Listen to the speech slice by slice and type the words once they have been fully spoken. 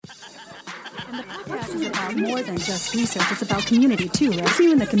This is about more than just research. It's about community too, right? See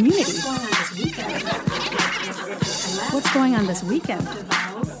you in the community. What's going on this weekend?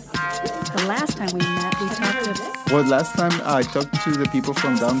 The last time we met, we talked to... Well, last time I talked to the people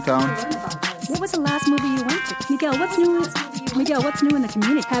from downtown. What was the last movie you went to? Miguel, what's new? Miguel, what's new in the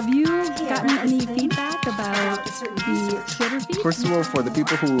community? Have you gotten any feedback about the Twitter feed? First of all, for the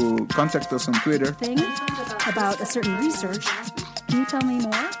people who contact us on Twitter. About a certain research. Can you tell me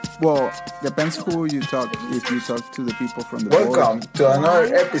more? Well, depends who you talk. If you talk to the people from the Welcome board. to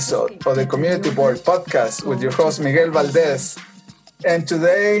another episode of the Community Board Podcast with your host, Miguel Valdez. And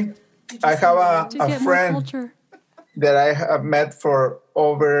today, I have a friend that I have met for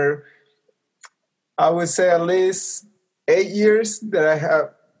over, I would say at least 8 years that I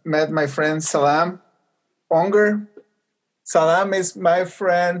have met my friend Salam Onger. Salam is my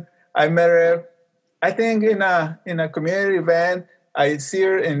friend. I met her, I think, in a community event. I see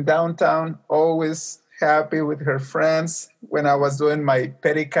her in downtown, always happy with her friends when I was doing my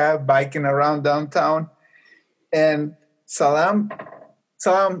pedicab, biking around downtown. And Salam,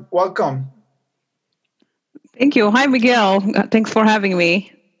 welcome. Thank you. Hi, Miguel. Thanks for having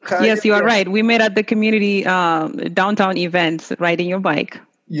me. Yes, you are right. We met at the community downtown events, riding your bike.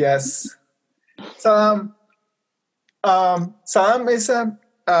 Yes. Salam is a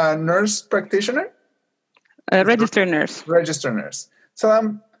nurse practitioner? A registered nurse. Registered nurse.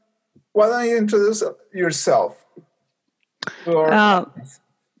 Salam, why don't you introduce yourself? I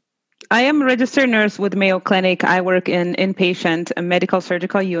am a registered nurse with Mayo Clinic. I work in inpatient medical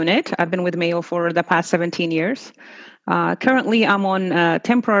surgical unit. I've been with Mayo for the past 17 years. Currently, I'm on a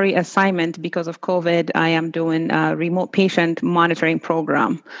temporary assignment because of COVID. I am doing a remote patient monitoring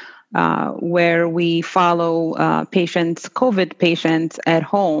program where we follow COVID patients at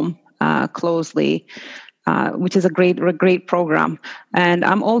home closely, which is a great program. And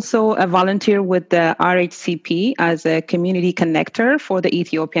I'm also a volunteer with the RHCP as a community connector for the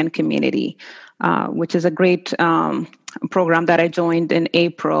Ethiopian community, which is a great program that I joined in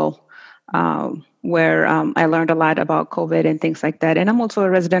April. Where I learned a lot about COVID and things like that. And I'm also a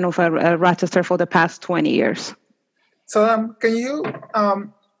resident of Rochester for the past 20 years. So can you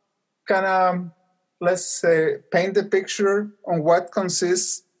let's say, paint the picture on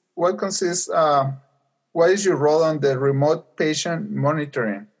what is your role on the remote patient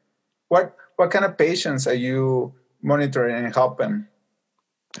monitoring? What kind of patients are you monitoring and helping?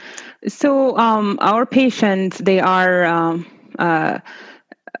 So our patients, they are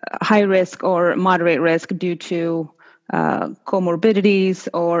high risk or moderate risk due to comorbidities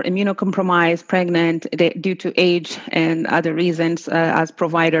or immunocompromised, pregnant, due to age and other reasons as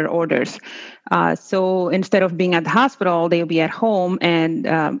provider orders. So instead of being at the hospital, they'll be at home,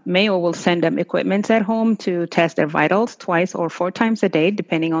 and Mayo will send them equipment at home to test their vitals twice or 4 times a day,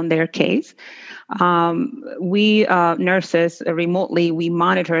 depending on their case. We nurses remotely, we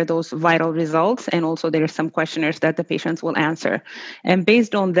monitor those vital results, and also there are some questionnaires that the patients will answer. And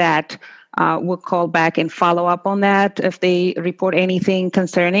based on that, we'll call back and follow up on that if they report anything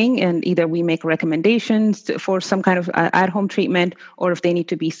concerning, and either we make recommendations for some kind of at-home treatment, or if they need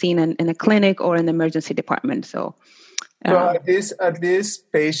to be seen in a clinic or in the emergency department. So are these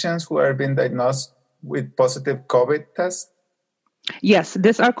patients who are being diagnosed with positive COVID tests? Yes,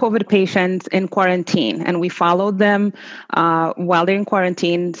 these are COVID patients in quarantine, and we follow them while they're in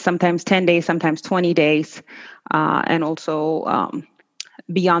quarantine, sometimes 10 days, sometimes 20 days, and also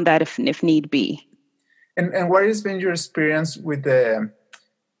beyond that if need be. And what has been your experience with the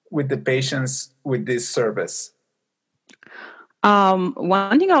patients with this service?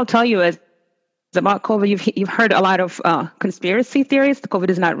 One thing I'll tell you is about COVID. You've heard a lot of conspiracy theories. The COVID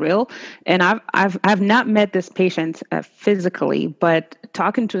is not real, and I've not met this patient physically, but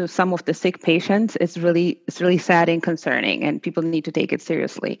talking to some of the sick patients, it's really sad and concerning, and people need to take it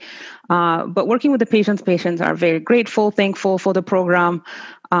seriously. But working with the patients are very grateful, thankful for the program.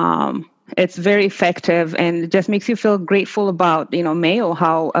 It's very effective, and it just makes you feel grateful about Mayo,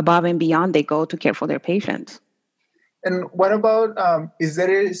 how above and beyond they go to care for their patients. And what about is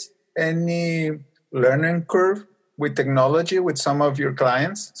there any learning curve with technology with some of your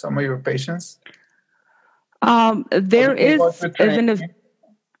clients, some of your patients? There is.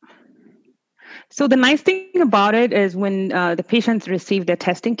 So the nice thing about it is when the patients receive the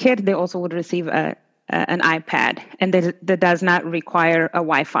testing kit, they also would receive an iPad, and that does not require a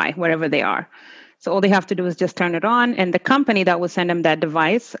Wi-Fi wherever they are. So all they have to do is just turn it on, and the company that will send them that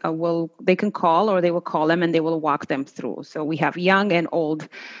device they can call, or they will call them and they will walk them through. So we have young and old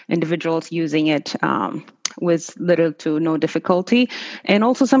individuals using it with little to no difficulty. And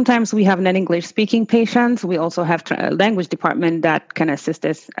also sometimes we have non-English speaking patients. We also have a language department that can assist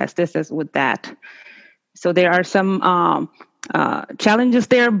us with that. So there are some challenges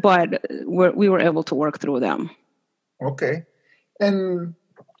there, but we were able to work through them. Okay. And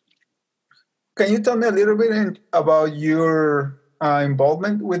can you tell me a little bit about your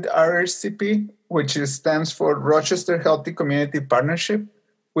involvement with RHCP, which stands for Rochester Healthy Community Partnership,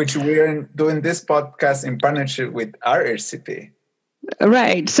 which we're doing this podcast in partnership with RHCP?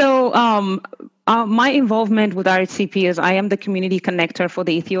 Right. So my involvement with RHCP is I am the community connector for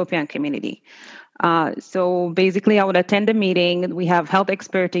the Ethiopian community. So basically, I would attend a meeting. We have health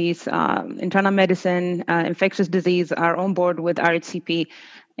expertise, internal medicine, infectious disease are on board with RHCP.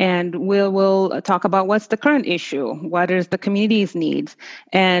 And we'll talk about what's the current issue, what is the community's needs,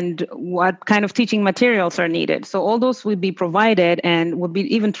 and what kind of teaching materials are needed. So all those will be provided and will be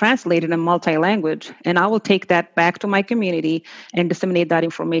even translated in multi-language. And I will take that back to my community and disseminate that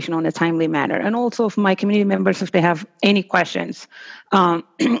information on a timely manner. And also if my community members, if they have any questions,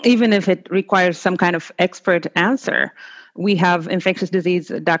 even if it requires some kind of expert answer, we have infectious disease,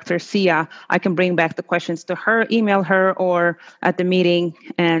 Dr. Sia. I can bring back the questions to her, email her, or at the meeting.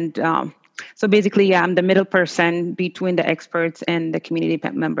 And so basically, I'm the middle person between the experts and the community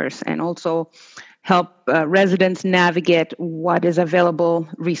members, and also help residents navigate what is available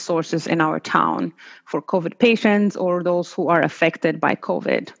resources in our town for COVID patients or those who are affected by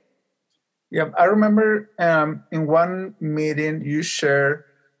COVID. Yeah, I remember in one meeting you shared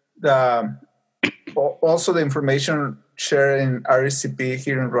also the information shared in RHCP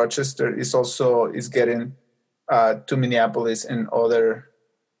here in Rochester is getting to Minneapolis and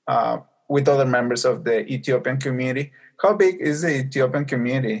with other members of the Ethiopian community. How big is the Ethiopian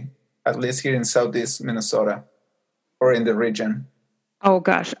community, at least here in Southeast Minnesota or in the region? Oh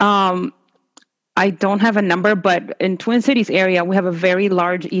gosh, I don't have a number, but in Twin Cities area, we have a very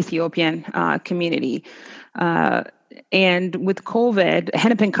large Ethiopian community. And with COVID,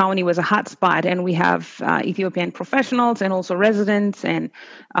 Hennepin County was a hot spot, and we have Ethiopian professionals and also residents and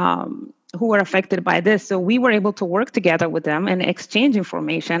who were affected by this. So we were able to work together with them and exchange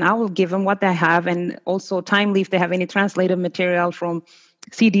information. I will give them what they have, and also timely if they have any translated material from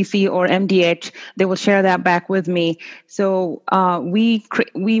CDC or MDH, they will share that back with me. So we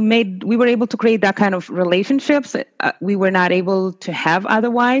were able to create that kind of relationships we were not able to have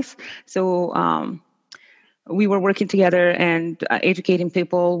otherwise. So we were working together and educating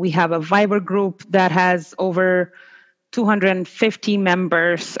people. We have a Viber group that has over 250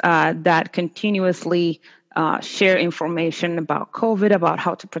 members that continuously share information about COVID, about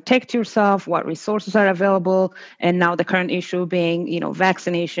how to protect yourself, what resources are available, and now the current issue being,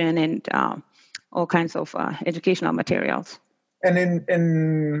 vaccination and all kinds of educational materials.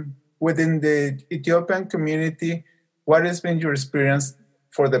 And within the Ethiopian community, what has been your experience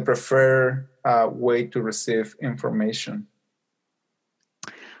for the preferred way to receive information?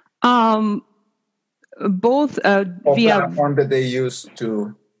 Both via platform that they use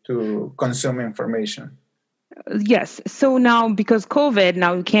to consume information. Yes. So now, because COVID,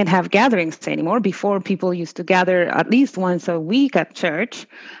 now we can't have gatherings anymore. Before, people used to gather at least once a week at church,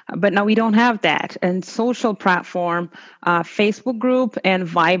 but now we don't have that. And social platform, Facebook group and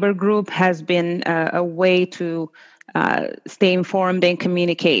Viber group has been a way to stay informed and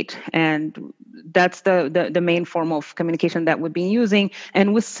communicate. And that's the main form of communication that we've been using.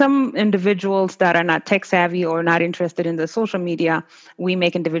 And with some individuals that are not tech savvy or not interested in the social media, we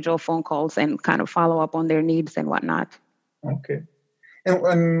make individual phone calls and kind of follow up on their needs and whatnot. Okay.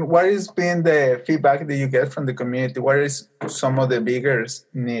 And what has been the feedback that you get from the community? What is some of the bigger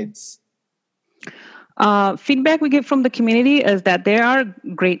needs? Feedback we get from the community is that they are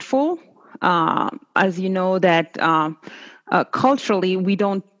grateful. As you know, that culturally, we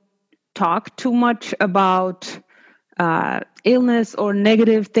don't talk too much about illness or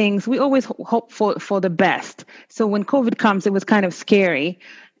negative things. We always hope for the best. So when COVID comes, it was kind of scary.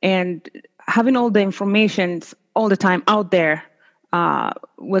 And having all the information all the time out there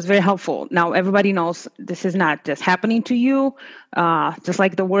was very helpful. Now, everybody knows this is not just happening to you. Just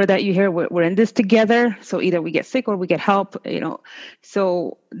like the word that you hear, we're in this together. So either we get sick or we get help,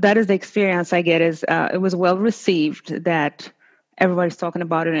 So that is the experience I get is it was well received that everybody's talking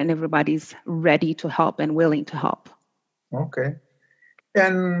about it and everybody's ready to help and willing to help. Okay.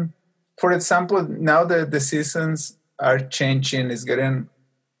 And for example, now that the seasons are changing, it's getting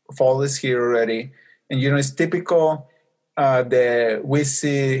fall is here already. And, it's typical we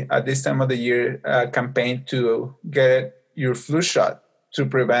see at this time of the year a campaign to get your flu shot to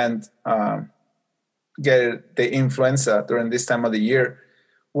prevent get the influenza during this time of the year.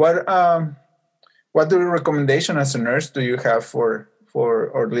 What recommendation as a nurse do you have for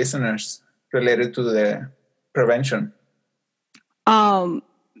our listeners related to the prevention?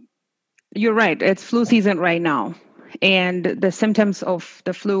 You're right. It's flu season right now. And the symptoms of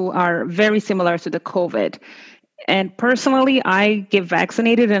the flu are very similar to the COVID. And personally, I get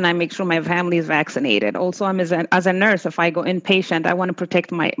vaccinated and I make sure my family is vaccinated. Also, I'm as a nurse, if I go inpatient, I want to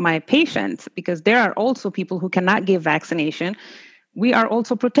protect my patients because there are also people who cannot give vaccination. We are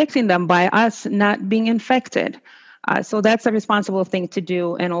also protecting them by us not being infected. So that's a responsible thing to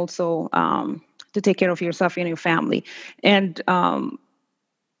do, and also to take care of yourself and your family. And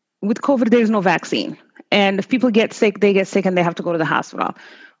with COVID, there's no vaccine. And if people get sick, they get sick and they have to go to the hospital.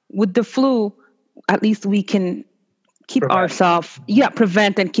 With the flu, at least we can keep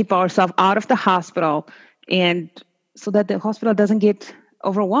prevent and keep ourselves out of the hospital, and so that the hospital doesn't get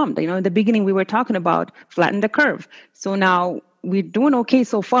overwhelmed. In the beginning, we were talking about flatten the curve. So now we're doing okay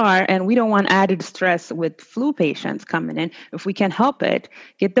so far, and we don't want added stress with flu patients coming in. If we can help it,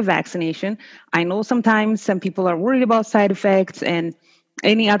 get the vaccination. I know sometimes some people are worried about side effects and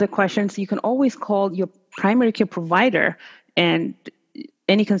any other questions. You can always call your primary care provider and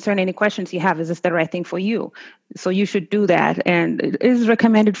any concern, any questions you have, is this the right thing for you? So you should do that. And it is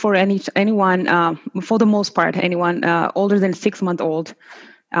recommended for anyone, for the most part, anyone older than 6 months old,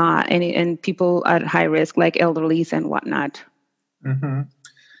 and people at high risk, like elderlies and whatnot. Mm-hmm.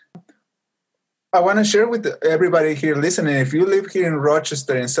 I want to share with everybody here listening, if you live here in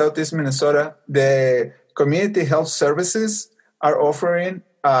Rochester, in Southeast Minnesota, the Community Health Services are offering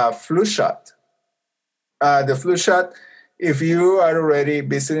a flu shot. The flu shot, if you are already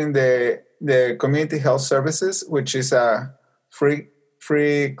visiting the Community Health Services, which is a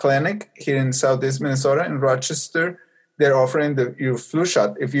free clinic here in Southeast Minnesota, in Rochester, they're offering your flu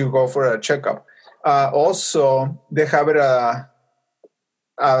shot if you go for a checkup. Also, they have it,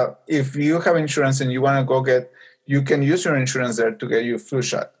 if you have insurance and you want to go you can use your insurance there to get your flu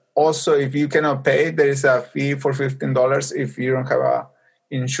shot. Also, if you cannot pay, there is a fee for $15 if you don't have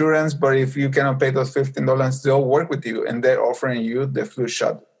insurance. But if you cannot pay those $15, they'll work with you and they're offering you the flu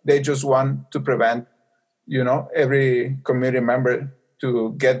shot. They just want to prevent, every community member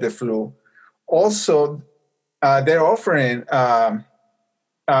to get the flu. Also, they're offering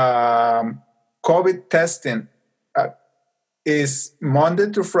COVID testing. Is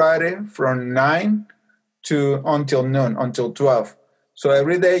Monday to Friday from 9 until noon, until 12. So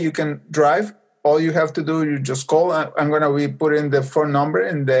every day you can drive. All you have to do, you just call. I'm going to be putting the phone number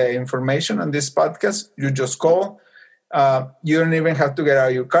in the information on this podcast. You just call. You don't even have to get out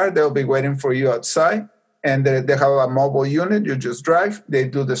of your car. They'll be waiting for you outside. And they have a mobile unit. You just drive. They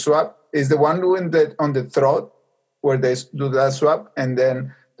do the swab. It's the one doing that on the throat where they do that swab. And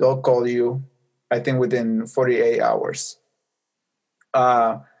then they'll call you, I think, within 48 hours.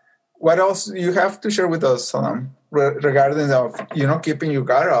 What else you have to share with us, Salam, regarding of keeping your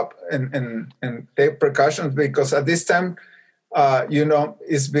guard up and take precautions? Because at this time,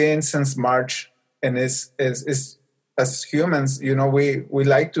 it's been since March, and it's as humans, we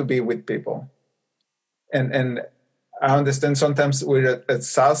like to be with people, and I understand sometimes we're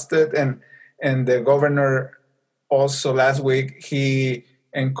exhausted, and the governor also last week he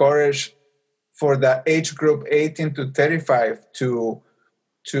encouraged for the age group 18 to 35 to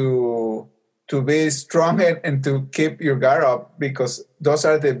be strong and to keep your guard up, because those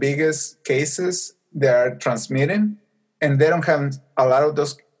are the biggest cases they are transmitting, and they don't have a lot of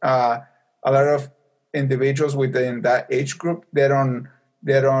those a lot of individuals within that age group. They don't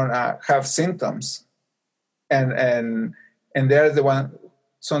have symptoms, and they're the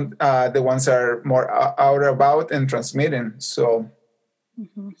ones that are more out about and transmitting. So,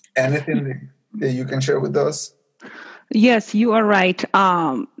 anything that you can share with us? Yes, you are right.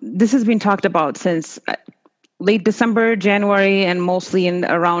 This has been talked about since late December, January, and mostly in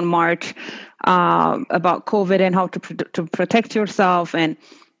around March about COVID and how to protect yourself. And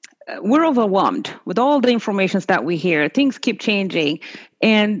we're overwhelmed with all the information that we hear. Things keep changing,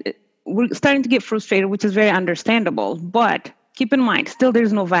 and we're starting to get frustrated, which is very understandable. But keep in mind, still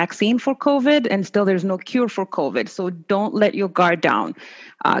there's no vaccine for COVID, and still there's no cure for COVID. So don't let your guard down.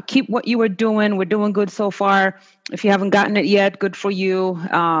 Keep what you were doing. We're doing good so far. If you haven't gotten it yet, good for you.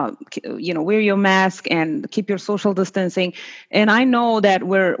 Wear your mask and keep your social distancing. And I know that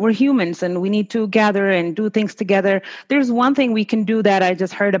we're humans and we need to gather and do things together. There's one thing we can do that I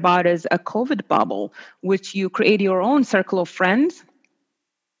just heard about is a COVID bubble, which you create your own circle of friends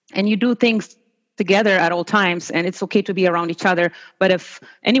and you do things together at all times, and it's okay to be around each other. But if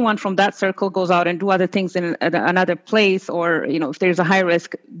anyone from that circle goes out and do other things in another place, or if there's a high risk,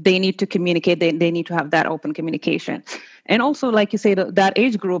 they need to communicate. They need to have that open communication. And also, like you say, that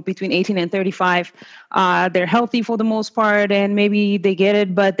age group between 18 and 35, they're healthy for the most part, and maybe they get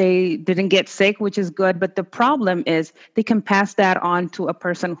it, but they didn't get sick, which is good. But the problem is they can pass that on to a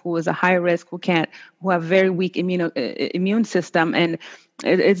person who is a high risk, who have very weak immune system, and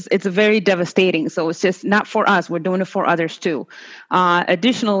it's very devastating. So it's just not for us. We're doing it for others too.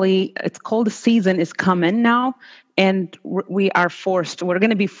 Additionally, it's cold season is coming now. And we're going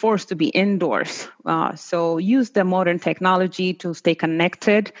to be forced to be indoors. So use the modern technology to stay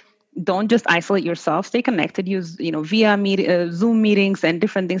connected. Don't just isolate yourself. Stay connected. Use, via Zoom meetings and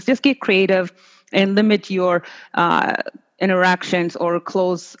different things. Just get creative and limit your interactions or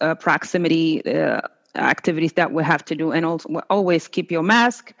close proximity activities that we have to do. And also always keep your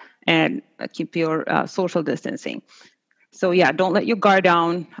mask and keep your social distancing. So yeah, don't let your guard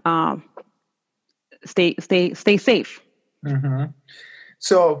down. Stay safe. Mm-hmm.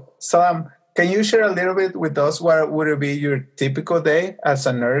 So, Salam, can you share a little bit with us what would be your typical day as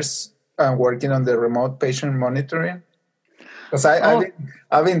a nurse working on the remote patient monitoring? Because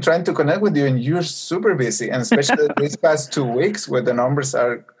I've been trying to connect with you, and you're super busy, and especially these past 2 weeks where the numbers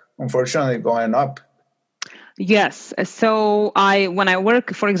are unfortunately going up. Yes. So when I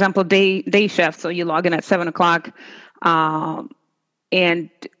work, for example, day shift, so you log in at 7:00. And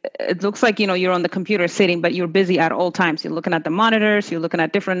it looks like, you're on the computer sitting, but you're busy at all times. You're looking at the monitors, you're looking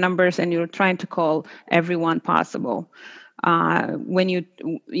at different numbers, and you're trying to call everyone possible. When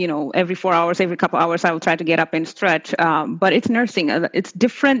every 4 hours, every couple hours, I will try to get up and stretch. But it's nursing. It's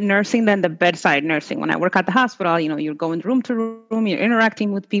different nursing than the bedside nursing. When I work at the hospital, you're going room to room, you're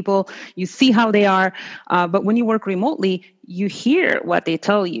interacting with people, you see how they are. But when you work remotely, you hear what they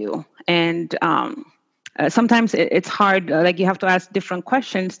tell you. And sometimes it's hard, like you have to ask different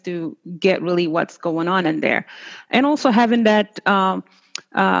questions to get really what's going on in there. And also having that,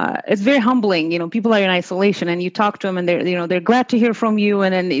 it's very humbling. People are in isolation, and you talk to them, and they're glad to hear from you,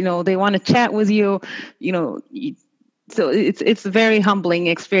 and then they want to chat with you. So it's a very humbling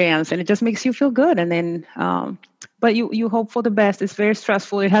experience, and it just makes you feel good. And then, but you hope for the best. It's very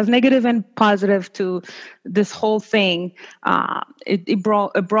stressful. It has negative and positive to this whole thing. It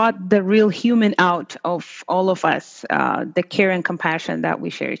brought the real human out of all of us, the care and compassion that we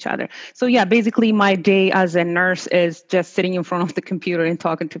share each other. So yeah, basically my day as a nurse is just sitting in front of the computer and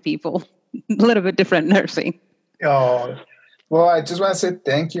talking to people. A little bit different nursing. Oh, well, I just want to say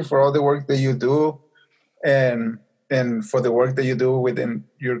thank you for all the work that you do, and for the work that you do within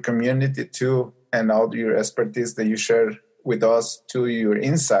your community too, and all your expertise that you share with us, to your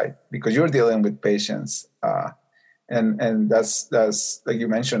insight, because you're dealing with patients. And that's like you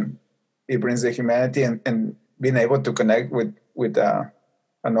mentioned, it brings the humanity and being able to connect with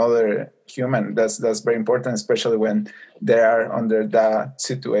another human. That's very important, especially when they are under that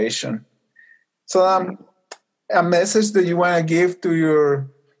situation. So a message that you want to give to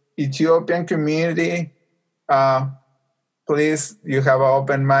your Ethiopian community, please, you have an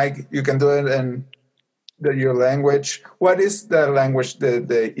open mic. You can do it in your language. What is the language,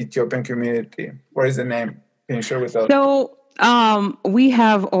 the Ethiopian community? What is the name? Can you share with us? So we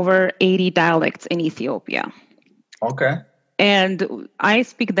have over 80 dialects in Ethiopia. Okay. And I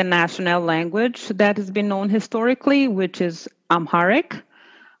speak the national language that has been known historically, which is Amharic.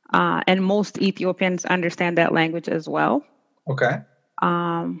 And most Ethiopians understand that language as well. Okay.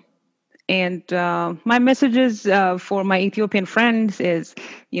 And my messages for my Ethiopian friends is,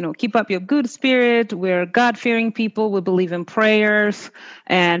 keep up your good spirit. We're God-fearing people. We believe in prayers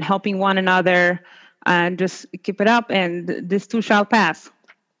and helping one another. And just keep it up, and this too shall pass.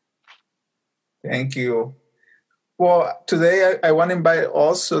 Thank you. Well, today I want to invite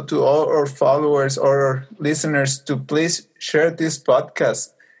also to all our followers or listeners to please share this podcast.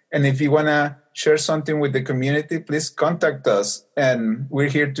 And if you want to share something with the community, please contact us. And we're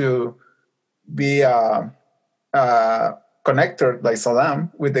here to be a connector, like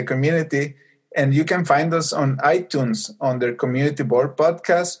Salam, with the community. And you can find us on iTunes under Community Board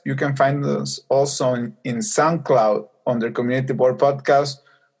Podcast. You can find us also in SoundCloud under Community Board Podcast,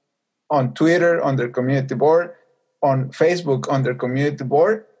 on Twitter under Community Board, on Facebook under Community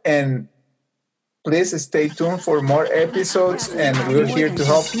Board. And please stay tuned for more episodes, and we're here to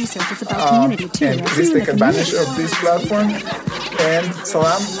help and please take advantage of this platform. And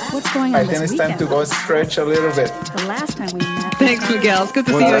Salam, I think it's time to go stretch a little bit. The last time we met. Thanks, Miguel. It's good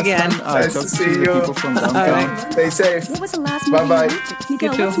to see you again. Nice to see you. People from downtown. Stay safe. What was the last movie Bye-bye. you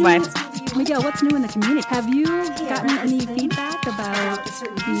went to? You too. Bye. Miguel, what's new in the community? Have you gotten any feedback about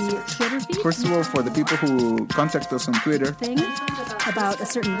the Twitter feed? First of all, for the people who contact us on Twitter, Thing about a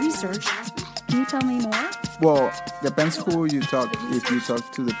certain research. Can you tell me more? well, depends who you talk. If you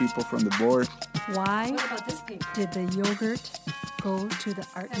talk to the people from the board, Why did the yogurt go to the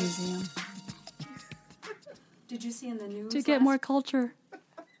art museum? Did you see in the news? To get more culture.